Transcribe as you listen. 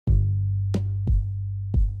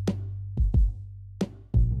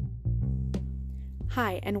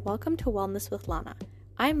Hi, and welcome to Wellness with Lana.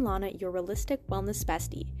 I'm Lana, your realistic wellness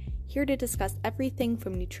bestie, here to discuss everything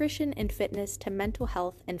from nutrition and fitness to mental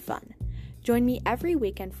health and fun. Join me every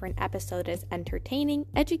weekend for an episode that is entertaining,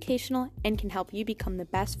 educational, and can help you become the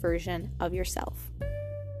best version of yourself.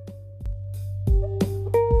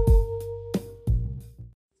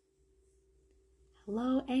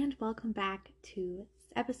 Hello, and welcome back to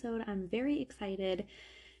this episode. I'm very excited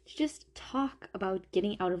to just talk about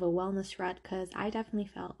getting out of a wellness rut, because I definitely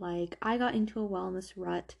felt like I got into a wellness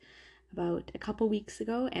rut about a couple weeks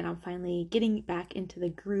ago, and I'm finally getting back into the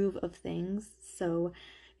groove of things. So,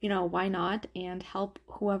 why not? And help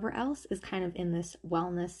whoever else is kind of in this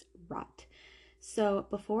wellness rut. So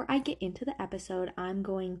before I get into the episode, I'm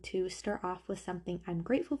going to start off with something I'm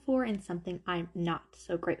grateful for and something I'm not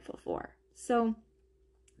so grateful for. So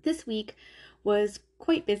this week was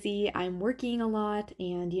quite busy. I'm working a lot,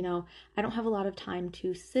 and I don't have a lot of time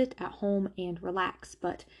to sit at home and relax,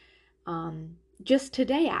 but just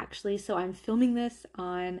today actually, so I'm filming this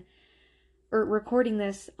recording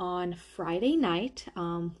this on Friday night,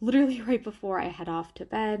 literally right before I head off to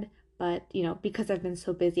bed, but because I've been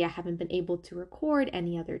so busy, I haven't been able to record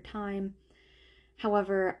any other time.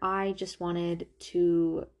 However, I just wanted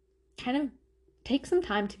to kind of take some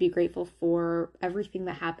time to be grateful for everything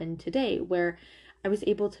that happened today, where I was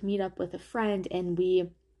able to meet up with a friend and we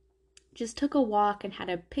just took a walk and had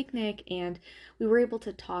a picnic, and we were able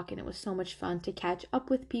to talk, and it was so much fun to catch up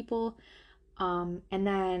with people. And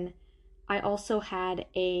then I also had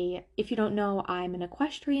if you don't know, I'm an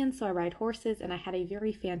equestrian, so I ride horses, and I had a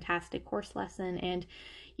very fantastic horse lesson. And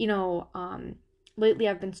lately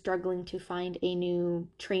I've been struggling to find a new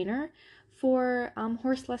trainer for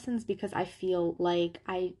horse lessons, because I feel like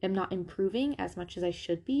I am not improving as much as I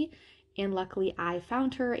should be. And luckily I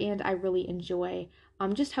found her, and I really enjoy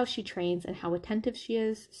just how she trains and how attentive she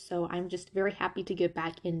is. So I'm just very happy to get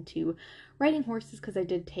back into riding horses, because I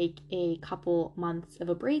did take a couple months of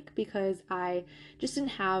a break because I just didn't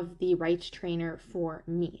have the right trainer for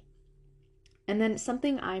me. And then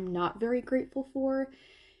something I'm not very grateful for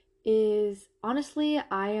is, honestly,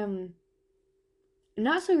 I am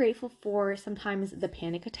not so grateful for sometimes the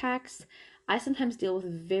panic attacks. I sometimes deal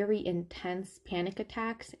with very intense panic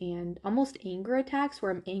attacks and almost anger attacks,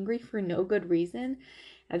 where I'm angry for no good reason.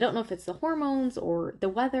 I don't know if it's the hormones or the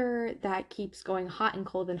weather that keeps going hot and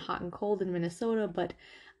cold in Minnesota, but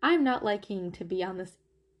I'm not liking to be on this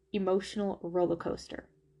emotional roller coaster.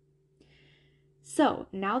 So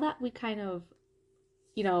now that we kind of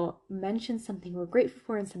mention something we're grateful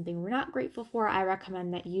for and something we're not grateful for, I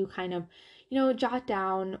recommend that you kind of, jot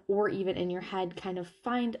down, or even in your head, kind of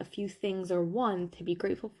find a few things or one to be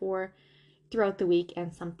grateful for throughout the week,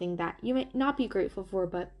 and something that you might not be grateful for,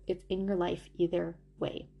 but it's in your life either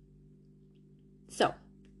way. So,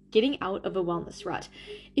 getting out of a wellness rut.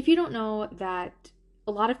 If you don't know, that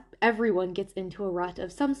everyone gets into a rut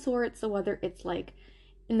of some sort, so whether it's like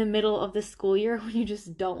in the middle of the school year when you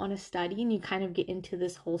just don't want to study and you kind of get into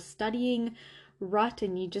this whole studying rut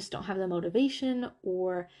and you just don't have the motivation,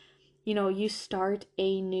 or you start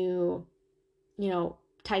a new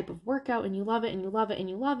type of workout and you love it and you love it and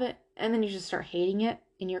you love it, and then you just start hating it,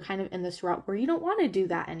 and you're kind of in this rut where you don't want to do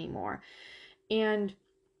that anymore. And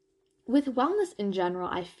with wellness in general,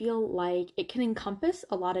 I feel like it can encompass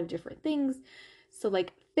a lot of different things. So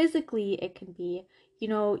like physically, it can be,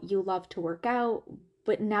 you love to work out,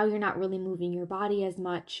 but now you're not really moving your body as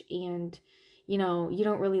much, and you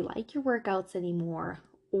don't really like your workouts anymore.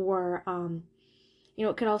 Or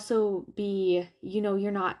it could also be,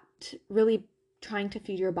 you're not really trying to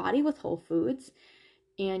feed your body with whole foods,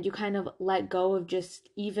 and you kind of let go of just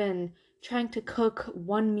even trying to cook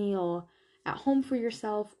one meal at home for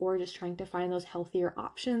yourself, or just trying to find those healthier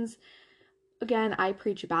options. Again, I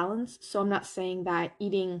preach balance, so I'm not saying that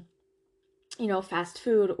eating fast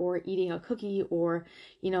food or eating a cookie or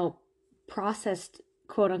processed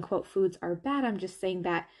quote unquote foods are bad. I'm just saying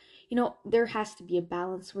that there has to be a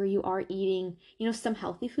balance where you are eating some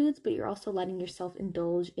healthy foods, but you're also letting yourself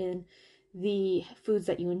indulge in the foods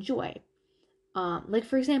that you enjoy. Like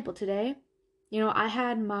for example, today I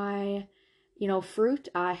had my fruit,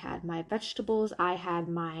 I had my vegetables, I had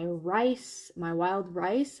my rice, my wild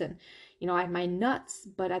rice, and I had my nuts,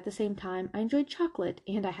 but at the same time I enjoyed chocolate,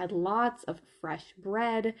 and I had lots of fresh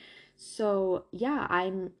bread. So yeah,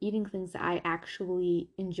 I'm eating things that I actually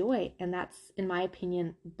enjoy, and that's, in my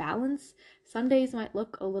opinion, balance. Some days might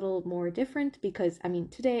look a little more different, because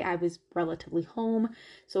today I was relatively home,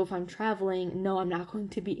 so if I'm traveling, no, I'm not going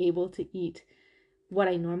to be able to eat what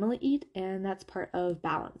I normally eat, and that's part of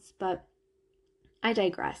balance. But I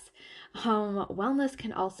digress. Wellness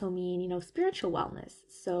can also mean, spiritual wellness.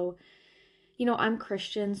 So, I'm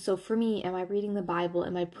Christian, so for me, am I reading the Bible?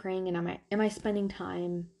 Am I praying? And am I spending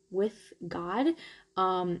time with God?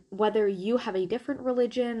 Whether you have a different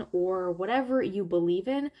religion or whatever you believe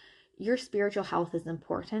in, your spiritual health is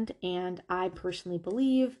important. And I personally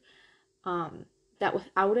believe um, that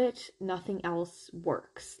without it, nothing else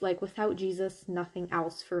works. Like without Jesus, nothing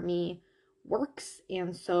else for me works.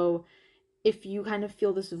 And so if you kind of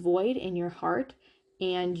feel this void in your heart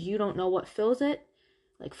and you don't know what fills it,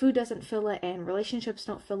 like food doesn't fill it and relationships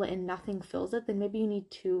don't fill it and nothing fills it, then maybe you need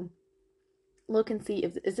to look and see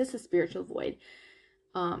if is this a spiritual void?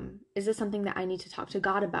 Is this something that I need to talk to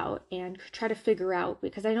God about and try to figure out?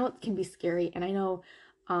 Because I know it can be scary, and I know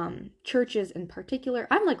churches in particular,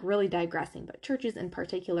 I'm like really digressing, but churches in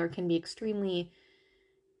particular can be extremely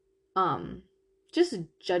just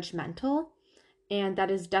judgmental. And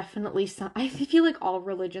that is definitely I feel like all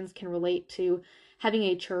religions can relate to having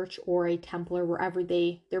a church or a temple or wherever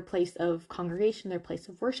their place of congregation, their place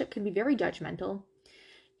of worship can be very judgmental.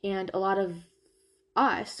 And a lot of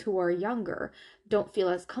us who are younger don't feel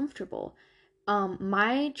as comfortable.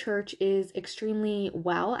 My church is extremely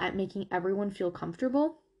well at making everyone feel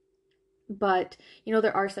comfortable, but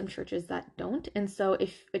there are some churches that don't. And so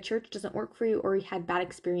if a church doesn't work for you or you had bad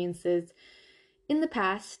experiences in the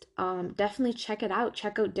past, definitely check it out.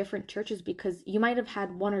 Check out different churches, because you might have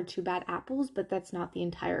had one or two bad apples, but that's not the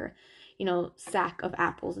entire, sack of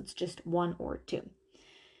apples. It's just one or two.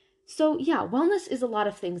 So yeah, wellness is a lot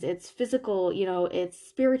of things. It's physical, it's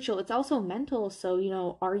spiritual, it's also mental.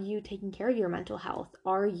 So, are you taking care of your mental health?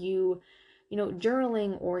 Are you,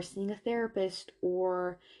 journaling or seeing a therapist,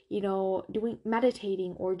 or, doing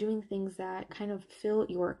meditating or doing things that kind of fill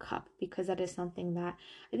your cup? Because that is something that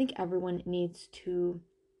I think everyone needs to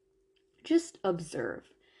just observe.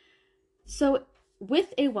 So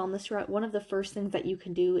with a wellness rut, one of the first things that you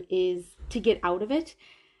can do is to get out of it,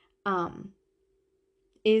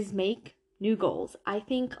 is make new goals. I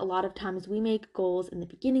think a lot of times we make goals in the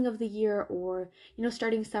beginning of the year, or,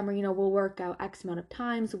 starting summer, we'll work out X amount of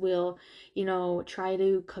times. We'll, try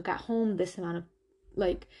to cook at home this amount of,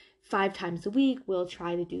 like, 5 times a week. We'll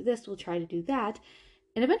try to do this. We'll try to do that.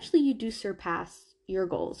 And eventually you do surpass your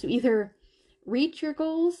goals. You either reach your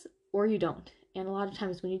goals or you don't. And a lot of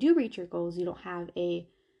times when you do reach your goals, you don't have a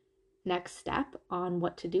next step on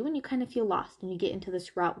what to do, and you kind of feel lost, and you get into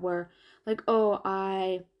this rut where, like, oh,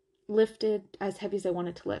 I lifted as heavy as I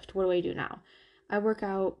wanted to lift. What do I do now? I work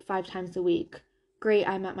out 5 times a week. Great,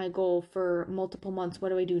 I'm at my goal for multiple months. What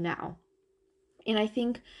do I do now? And I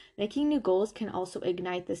think making new goals can also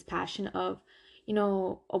ignite this passion of, a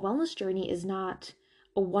wellness journey is not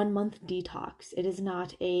a 1-month detox. It is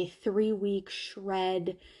not a 3-week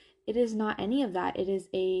shred. It is not any of that. It is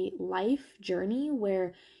a life journey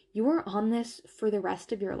where you are on this for the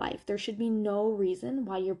rest of your life. There should be no reason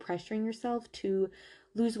why you're pressuring yourself to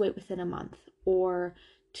lose weight within a month or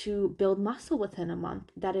to build muscle within a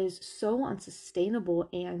month. That is so unsustainable,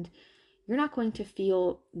 and you're not going to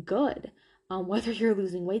feel good, whether you're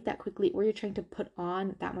losing weight that quickly or you're trying to put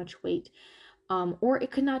on that much weight. Or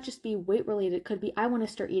it could not just be weight related. It could be, I want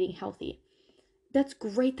to start eating healthy. That's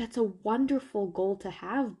great. That's a wonderful goal to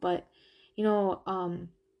have. But,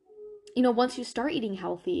 once you start eating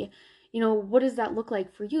healthy, what does that look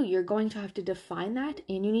like for you? You're going to have to define that,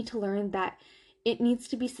 and you need to learn that it needs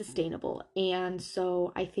to be sustainable. And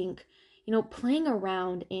so I think, playing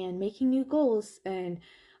around and making new goals and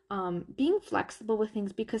being flexible with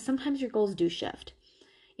things, because sometimes your goals do shift.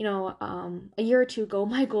 A year or two ago,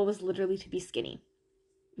 my goal was literally to be skinny.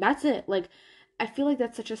 That's it. Like, I feel like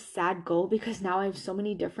that's such a sad goal, because now I have so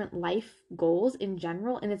many different life goals in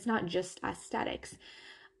general, and it's not just aesthetics.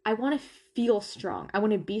 I want to feel strong. I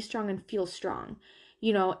want to be strong and feel strong,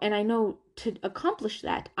 and I know to accomplish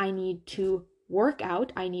that, I need to work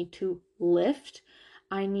out, I need to lift,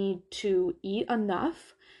 I need to eat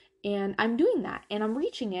enough, and I'm doing that, and I'm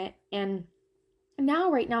reaching it. And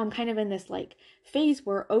right now, I'm kind of in this like phase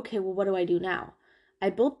where, okay, well, what do I do now? I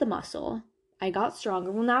built the muscle, I got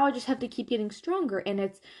stronger. Well, now I just have to keep getting stronger, and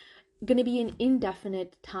it's going to be an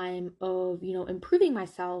indefinite time of, improving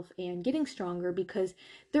myself and getting stronger, because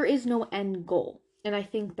there is no end goal. And I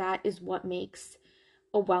think that is what makes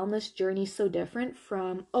a wellness journey so different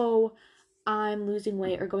from, oh, I'm losing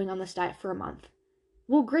weight or going on this diet for a month.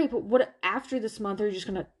 Well, great, but what after this month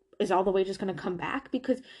is all the weight just going to come back?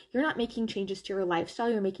 Because you're not making changes to your lifestyle,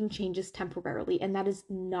 you're making changes temporarily, and that is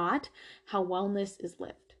not how wellness is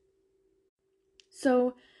lived.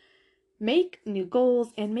 So make new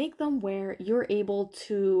goals and make them where you're able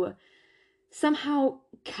to somehow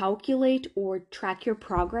calculate or track your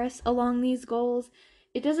progress along these goals.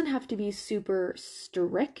 it doesn't have to be super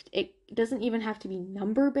strict. It doesn't even have to be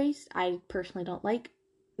number based. I personally don't like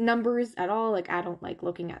numbers at all. Like, I don't like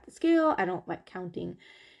looking at the scale. I don't like counting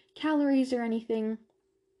calories or anything.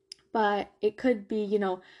 But it could be,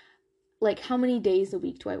 like, how many days a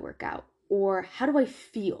week do I work out? Or how do I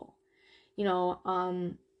feel?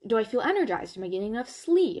 Do I feel energized? Am I getting enough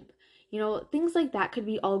sleep? Things like that could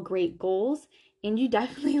be all great goals. And you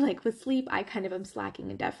definitely, like with sleep, I kind of am slacking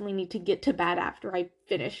and definitely need to get to bed after I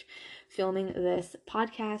finish filming this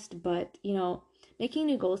podcast. But, making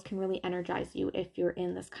new goals can really energize you if you're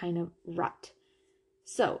in this kind of rut.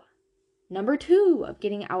 So, number 2 of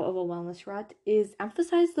getting out of a wellness rut is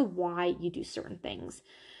emphasize the why you do certain things.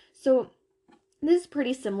 So, this is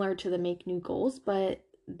pretty similar to the make new goals, but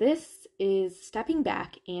this is stepping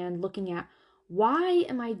back and looking at, why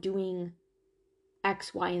am I doing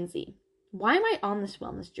X, Y, and Z? Why am I on this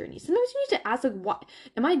wellness journey? Sometimes you need to ask, like, what?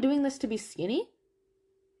 Am I doing this to be skinny?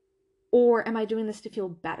 Or am I doing this to feel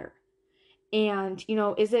better? And,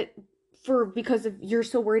 is it because you're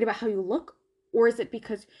so worried about how you look? Or is it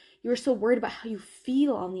because you're so worried about how you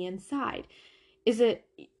feel on the inside?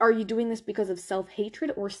 Are you doing this because of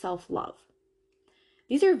self-hatred or self-love?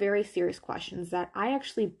 These are very serious questions that I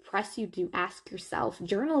actually press you to ask yourself,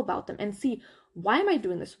 journal about them, and see, why am I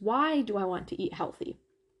doing this? Why do I want to eat healthy?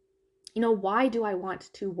 Why do I want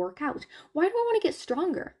to work out? Why do I want to get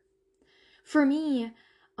stronger? For me,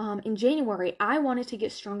 in January, I wanted to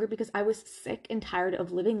get stronger because I was sick and tired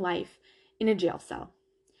of living life in a jail cell.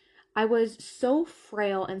 I was so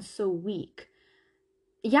frail and so weak.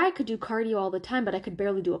 Yeah, I could do cardio all the time, but I could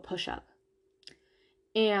barely do a push-up.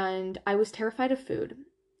 And I was terrified of food.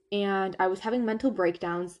 And I was having mental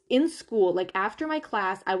breakdowns in school. Like, after my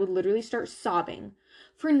class, I would literally start sobbing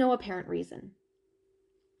for no apparent reason.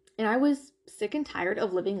 And I was sick and tired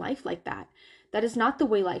of living life like that. That is not the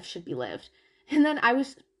way life should be lived. And then I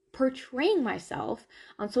was portraying myself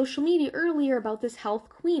on social media earlier about this health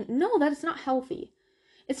queen. No, that is not healthy.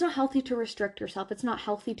 It's not healthy to restrict yourself. It's not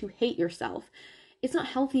healthy to hate yourself. It's not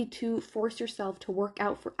healthy to force yourself to work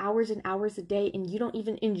out for hours and hours a day and you don't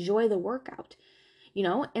even enjoy the workout,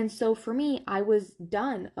 And so for me, I was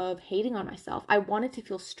done of hating on myself. I wanted to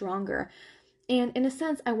feel stronger. And in a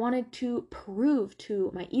sense, I wanted to prove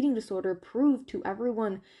to my eating disorder, prove to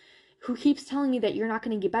everyone who keeps telling me that you're not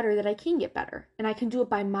going to get better, that I can get better. And I can do it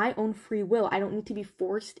by my own free will. I don't need to be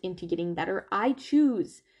forced into getting better. I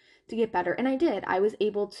choose to get better. And I did. I was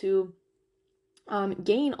able to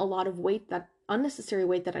gain a lot of weight, that unnecessary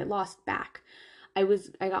weight that I lost back. I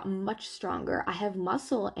got much stronger. I have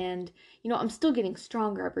muscle and, I'm still getting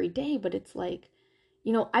stronger every day, but it's like,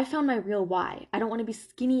 I found my real why. I don't want to be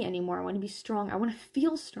skinny anymore. I want to be strong. I want to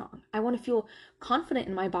feel strong. I want to feel confident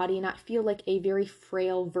in my body and not feel like a very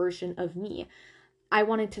frail version of me. I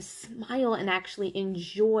wanted to smile and actually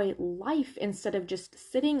enjoy life instead of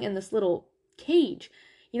just sitting in this little cage.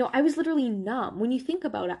 I was literally numb. When you think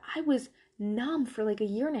about it, I was numb for like a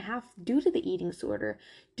year and a half due to the eating disorder,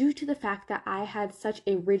 due to the fact that I had such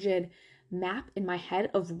a rigid map in my head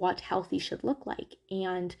of what healthy should look like.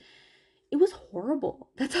 And it was horrible.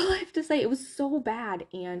 That's all I have to say. It was so bad.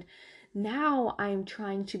 And now I'm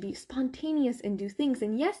trying to be spontaneous and do things.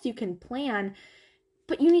 And yes, you can plan,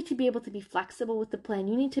 but you need to be able to be flexible with the plan.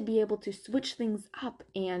 You need to be able to switch things up.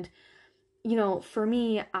 And, for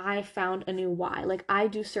me, I found a new why. Like, I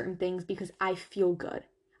do certain things because I feel good.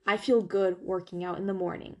 I feel good working out in the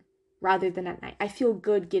morning rather than at night. I feel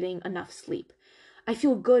good getting enough sleep. I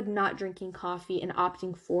feel good not drinking coffee and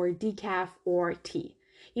opting for decaf or tea.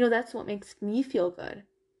 That's what makes me feel good.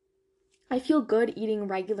 I feel good eating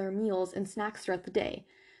regular meals and snacks throughout the day.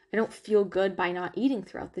 I don't feel good by not eating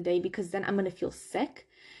throughout the day because then I'm going to feel sick.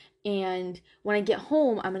 And when I get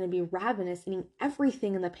home, I'm going to be ravenous, eating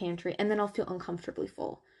everything in the pantry, and then I'll feel uncomfortably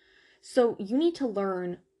full. So you need to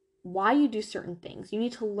learn why you do certain things. You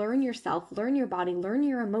need to learn yourself, learn your body, learn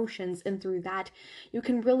your emotions, and through that, you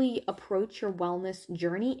can really approach your wellness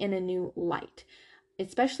journey in a new light.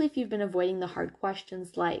 Especially if you've been avoiding the hard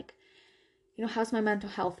questions like, how's my mental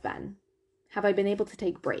health been? Have I been able to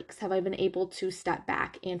take breaks? Have I been able to step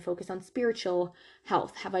back and focus on spiritual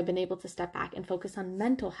health? Have I been able to step back and focus on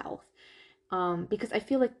mental health? Because I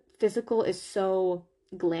feel like physical is so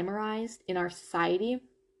glamorized in our society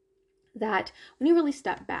that when you really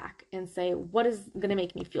step back and say, what is going to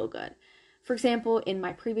make me feel good? For example, in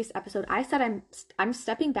my previous episode, I said I'm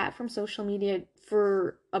stepping back from social media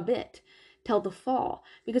for a bit till the fall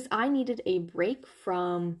because I needed a break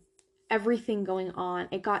from everything going on.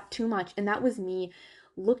 It got too much, and that was me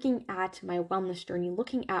looking at my wellness journey,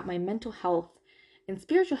 looking at my mental health and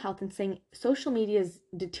spiritual health and saying social media is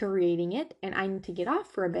deteriorating it and I need to get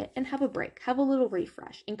off for a bit and have a break, have a little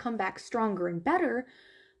refresh, and come back stronger and better,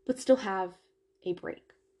 but still have a break.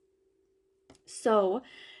 So,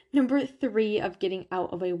 number 3 of getting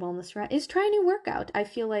out of a wellness rut is try a new workout. I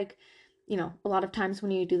feel like, a lot of times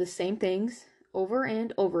when you do the same things over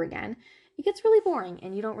and over again, it gets really boring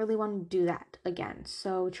and you don't really want to do that again.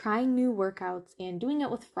 So trying new workouts and doing it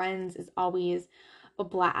with friends is always a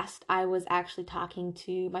blast. I was actually talking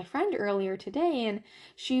to my friend earlier today and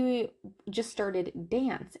she just started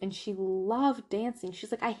dance and she loved dancing.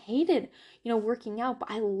 She's like, I hated, working out, but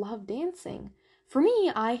I love dancing. For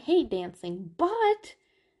me, I hate dancing, but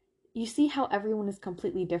you see how everyone is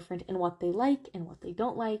completely different in what they like and what they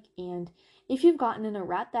don't like. And if you've gotten in a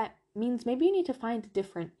rut, that means maybe you need to find a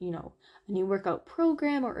different, a new workout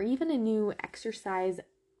program or even a new exercise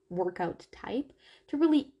workout type to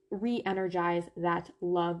really re-energize that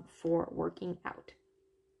love for working out.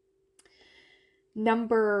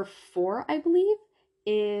 Number 4, I believe,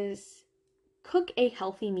 is cook a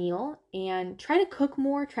healthy meal and try to cook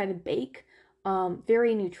more, try to bake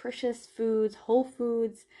very nutritious foods, whole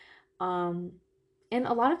foods. And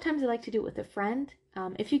a lot of times I like to do it with a friend.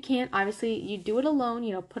 If you can't, obviously you do it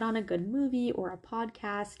alone, put on a good movie or a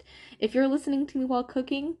podcast. If you're listening to me while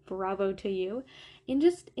cooking, bravo to you, and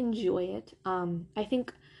just enjoy it. I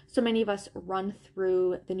think so many of us run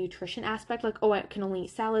through the nutrition aspect, like, oh, I can only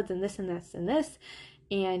eat salads and this and this and this.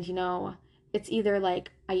 And, it's either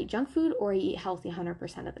like I eat junk food or I eat healthy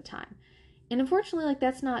 100% of the time. And unfortunately, like,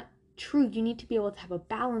 that's not true. You need to be able to have a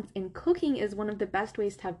balance, and cooking is one of the best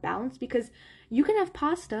ways to have balance because you can have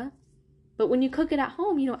pasta, but when you cook it at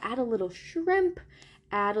home, add a little shrimp,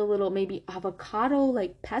 add a little maybe avocado,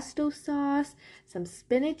 like pesto sauce, some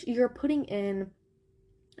spinach. You're putting in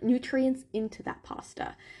nutrients into that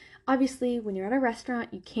pasta. Obviously, when you're at a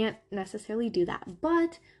restaurant, you can't necessarily do that,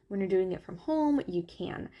 but when you're doing it from home, you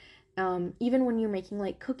can. Even when you're making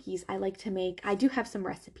like cookies, I do have some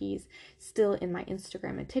recipes still in my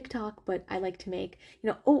Instagram and TikTok, but I like to make,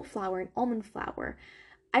 oat flour and almond flour.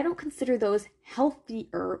 I don't consider those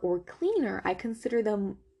healthier or cleaner. I consider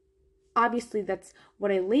them, obviously that's what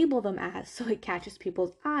I label them as, so it catches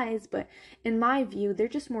people's eyes, but in my view, they're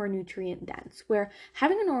just more nutrient dense, where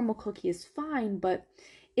having a normal cookie is fine, but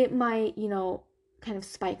it might, kind of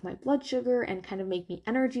spike my blood sugar and kind of make me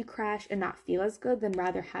energy crash and not feel as good than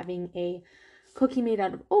rather having a cookie made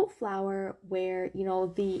out of oat flour where,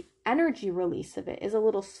 the energy release of it is a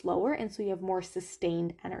little slower and so you have more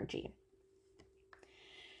sustained energy.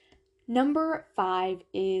 Number 5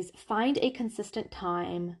 is find a consistent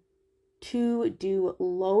time to do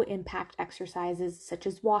low impact exercises such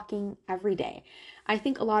as walking every day. I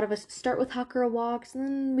think a lot of us start with hot girl walks and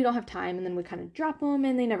then we don't have time and then we kind of drop them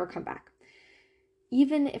and they never come back.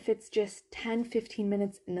 Even if it's just 10-15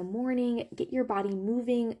 minutes in the morning, get your body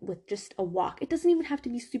moving with just a walk. It doesn't even have to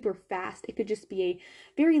be super fast. It could just be a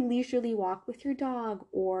very leisurely walk with your dog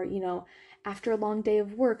or, after a long day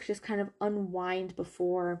of work, just kind of unwind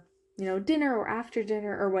before, dinner or after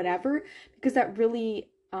dinner or whatever, because that really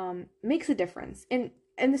makes a difference. And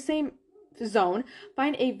in the same zone,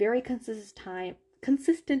 find a very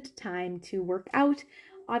consistent time to work out.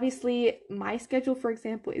 Obviously, my schedule, for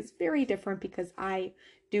example, is very different because I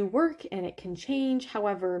do work and it can change.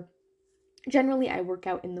 However, generally I work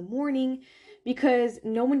out in the morning because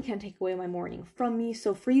no one can take away my morning from me.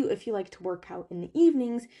 So for you, if you like to work out in the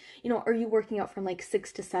evenings, are you working out from like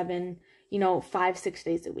 6 to 7, 5-6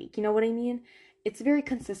 days a week? You know what I mean? It's a very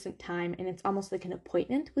consistent time and it's almost like an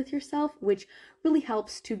appointment with yourself, which really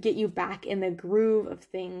helps to get you back in the groove of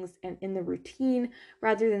things and in the routine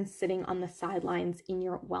rather than sitting on the sidelines in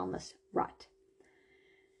your wellness rut.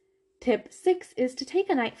 Tip 6 is to take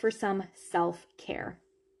a night for some self-care.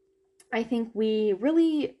 I think we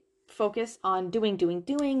really focus on doing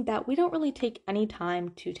that we don't really take any time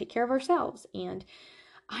to take care of ourselves. And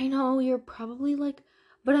I know you're probably like,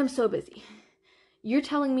 but I'm so busy. You're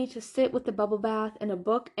telling me to sit with the bubble bath and a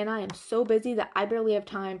book, and I am so busy that I barely have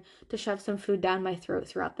time to shove some food down my throat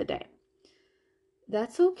throughout the day.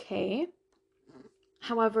 That's okay.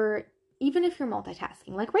 However, even if you're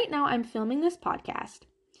multitasking, like right now I'm filming this podcast,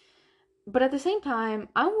 but at the same time,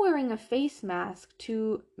 I'm wearing a face mask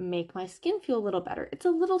to make my skin feel a little better. It's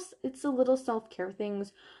a little self-care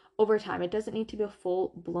things over time. It doesn't need to be a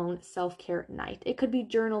full-blown self-care night. It could be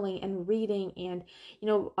journaling and reading and,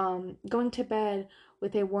 going to bed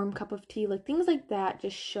with a warm cup of tea, like things like that.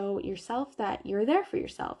 Just show yourself that you're there for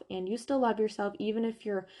yourself and you still love yourself, even if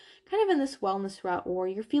you're kind of in this wellness rut or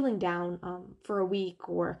you're feeling down for a week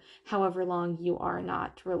or however long you are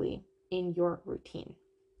not really in your routine.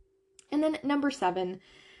 And then number 7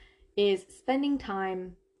 is spending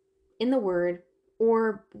time in the Word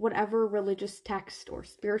or whatever religious text or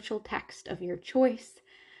spiritual text of your choice.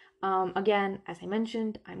 Again, as I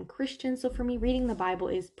mentioned, I'm Christian, so for me, reading the Bible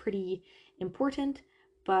is pretty important,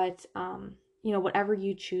 but, whatever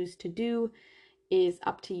you choose to do is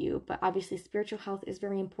up to you. But obviously, spiritual health is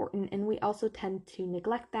very important, and we also tend to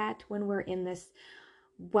neglect that when we're in this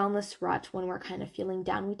wellness rut, when we're kind of feeling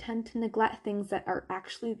down. We tend to neglect things that are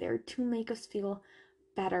actually there to make us feel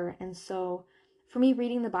better. And so, for me,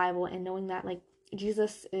 reading the Bible and knowing that, like,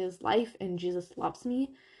 Jesus is life and Jesus loves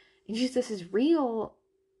me and Jesus is real,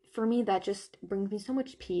 for me, that just brings me so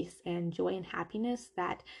much peace and joy and happiness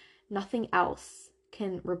that nothing else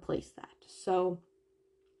can replace that. So,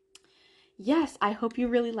 yes, I hope you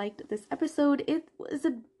really liked this episode. It was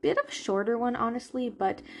a bit of a shorter one, honestly,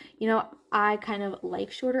 but, I kind of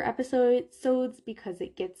like shorter episodes because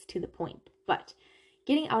it gets to the point. But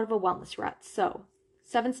getting out of a wellness rut. So,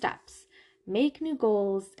 7 steps. Make new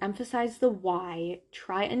goals, emphasize the why,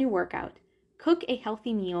 try a new workout, cook a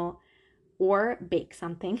healthy meal, or bake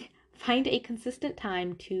something. Find a consistent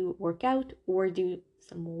time to work out or do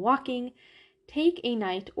some walking. Take a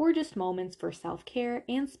night or just moments for self-care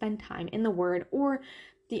and spend time in the Word or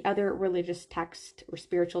the other religious text or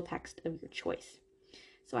spiritual text of your choice.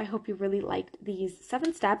 So I hope you really liked these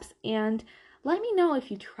 7 steps, and let me know if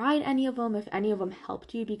you tried any of them, if any of them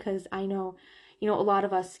helped you, because I know, a lot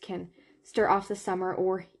of us can start off the summer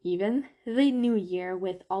or even the new year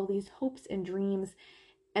with all these hopes and dreams,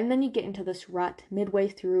 and then you get into this rut midway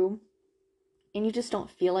through and you just don't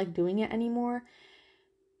feel like doing it anymore.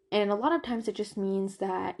 And a lot of times it just means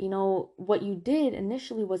that, what you did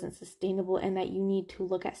initially wasn't sustainable and that you need to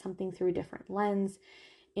look at something through a different lens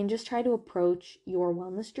and just try to approach your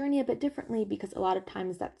wellness journey a bit differently, because a lot of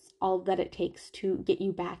times that's all that it takes to get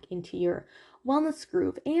you back into your wellness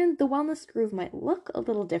groove. And the wellness groove might look a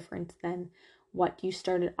little different than what you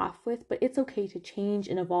started off with, but it's okay to change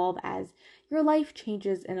and evolve as your life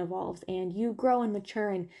changes and evolves and you grow and mature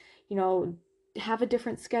and, have a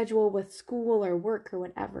different schedule with school or work or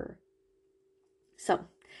whatever. So,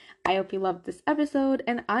 I hope you loved this episode,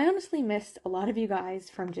 and I honestly missed a lot of you guys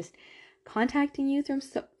from just contacting you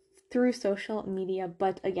through social media,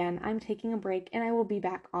 but again, I'm taking a break and I will be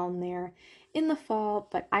back on there in the fall.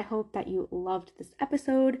 But I hope that you loved this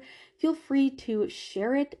episode. Feel free to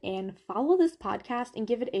share it and follow this podcast and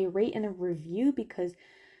give it a rate and a review, because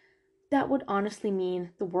that would honestly mean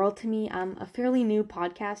the world to me. I'm a fairly new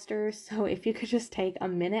podcaster, so if you could just take a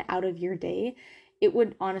minute out of your day, it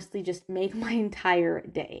would honestly just make my entire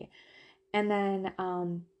day. And then,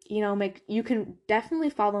 you can definitely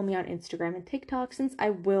follow me on Instagram and TikTok, since I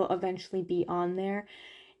will eventually be on there.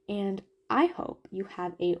 And I hope you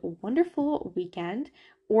have a wonderful weekend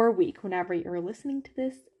or week whenever you're listening to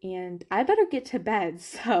this. And I better get to bed,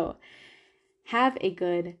 so have a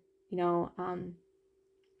good,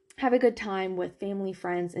 have a good time with family,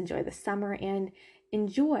 friends, enjoy the summer, and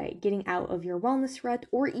enjoy getting out of your wellness rut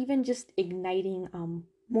or even just igniting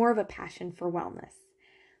more of a passion for wellness.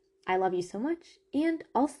 I love you so much, and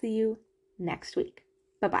I'll see you next week.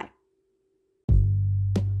 Bye-bye.